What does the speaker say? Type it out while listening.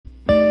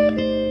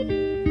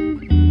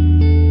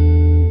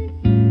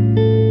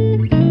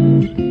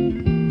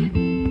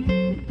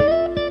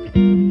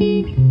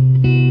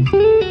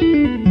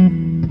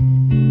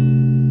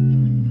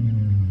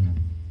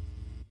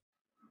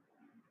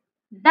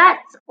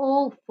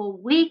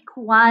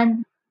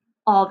one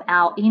of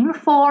our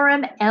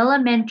Inforum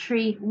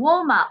Elementary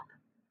warm-up.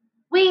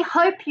 We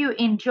hope you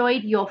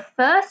enjoyed your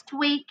first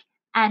week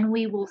and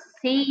we will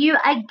see you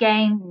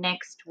again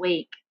next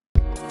week.